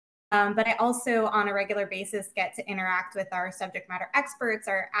But I also, on a regular basis, get to interact with our subject matter experts,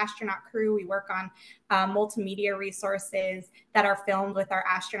 our astronaut crew. We work on multimedia resources that are filmed with our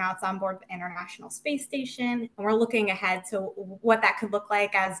astronauts on board the International Space Station. And we're looking ahead to what that could look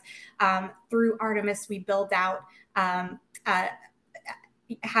like as through Artemis, we build out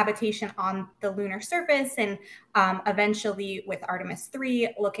habitation on the lunar surface, and eventually with Artemis 3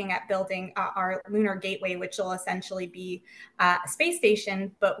 looking at building our lunar gateway, which will essentially be a space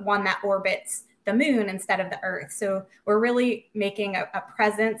station, but one that orbits the moon instead of the Earth. So we're really making a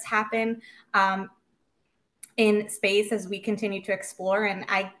presence happen in space as we continue to explore, and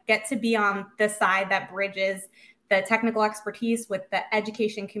I get to be on the side that bridges the technical expertise with the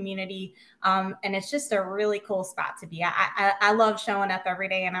education community. And it's just a really cool spot to be. I love showing up every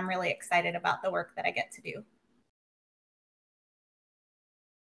day, and I'm really excited about the work that I get to do.